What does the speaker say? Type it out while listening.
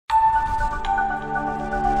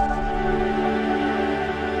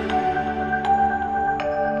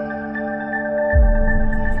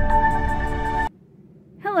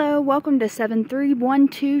welcome to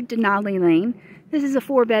 7312 Denali Lane. This is a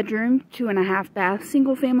 4-bedroom, 2.5 bath,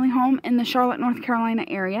 single family home in the Charlotte, North Carolina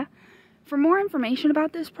area. For more information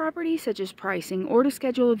about this property, such as pricing or to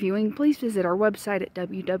schedule a viewing, please visit our website at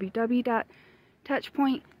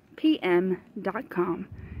www.touchpointpm.com.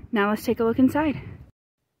 Now let's take a look inside.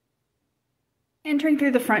 Entering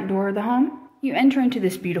through the front door of the home, you enter into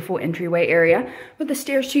this beautiful entryway area with the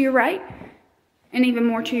stairs to your right, and even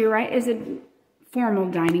more to your right is a formal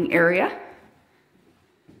dining area.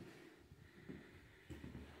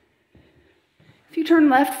 If you turn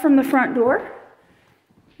left from the front door,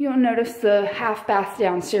 you'll notice the half bath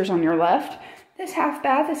downstairs on your left. This half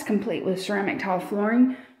bath is complete with ceramic tile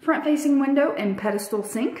flooring, front facing window, and pedestal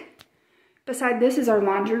sink. Beside this is our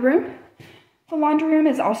laundry room. The laundry room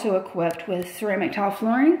is also equipped with ceramic tile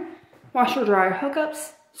flooring, washer dryer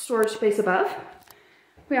hookups, storage space above.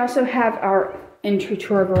 We also have our entry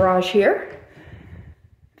to our garage here.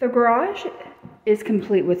 The garage is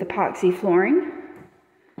complete with epoxy flooring,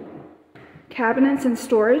 cabinets and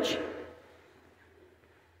storage,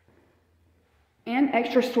 and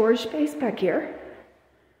extra storage space back here.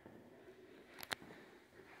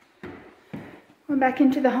 Going back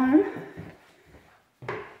into the home.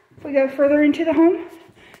 If we go further into the home,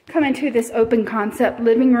 come into this open concept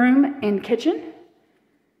living room and kitchen.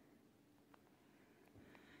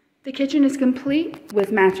 The kitchen is complete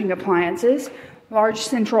with matching appliances, large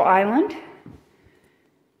central island,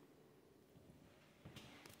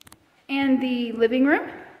 and the living room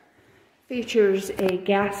features a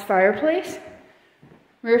gas fireplace,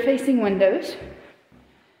 rear-facing windows,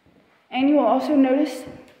 and you will also notice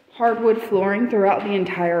hardwood flooring throughout the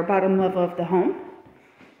entire bottom level of the home.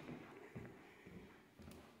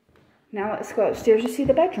 Now let's go upstairs to see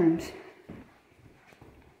the bedrooms.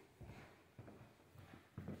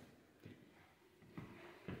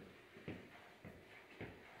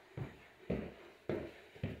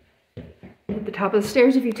 At the top of the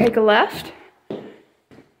stairs, if you take a left,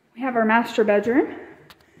 we have our master bedroom.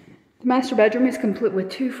 The master bedroom is complete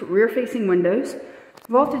with 2 rear-facing windows,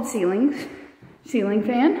 vaulted ceilings, ceiling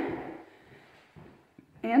fan,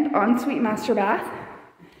 and ensuite master bath.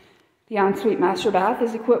 The ensuite master bath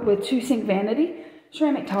is equipped with 2 sink vanity,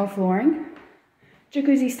 ceramic tile flooring,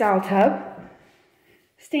 jacuzzi-style tub,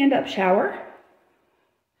 stand-up shower,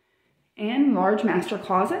 and large master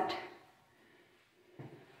closet.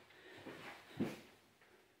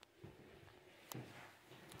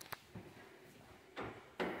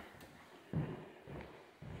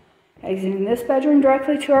 Exiting this bedroom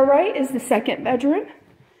directly to our right is the second bedroom.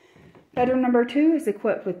 Bedroom number 2 is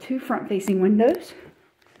equipped with 2 front-facing windows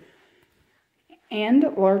and a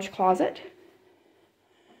large closet.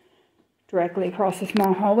 Directly across the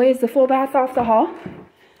small hallway is the full bath off the hall.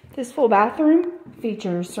 This full bathroom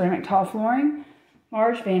features ceramic tile flooring,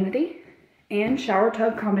 large vanity, and shower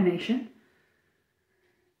tub combination.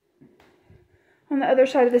 On the other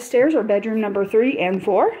side of the stairs are bedroom number 3 and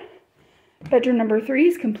 4. Bedroom number 3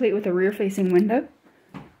 is complete with a rear-facing window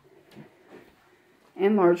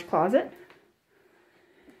and large closet.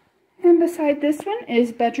 And beside this one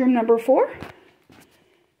is bedroom number 4.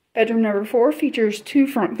 Bedroom number 4 features 2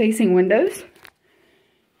 front-facing windows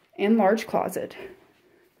and large closet.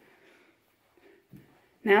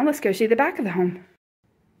 Now let's go see the back of the home.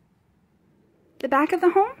 The back of the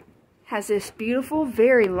home has this beautiful,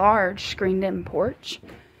 very large screened-in porch.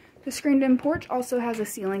 The screened-in porch also has a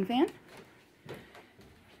ceiling fan.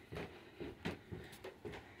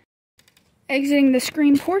 Exiting the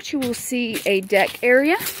screen porch, you will see a deck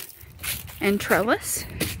area and trellis.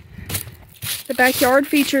 The backyard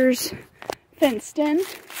features fenced-in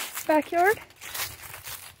backyard.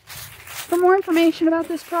 For more information about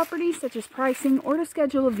this property, such as pricing or to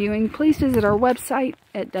schedule a viewing, please visit our website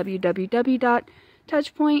at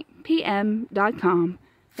www.touchpointpm.com.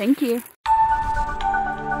 Thank you.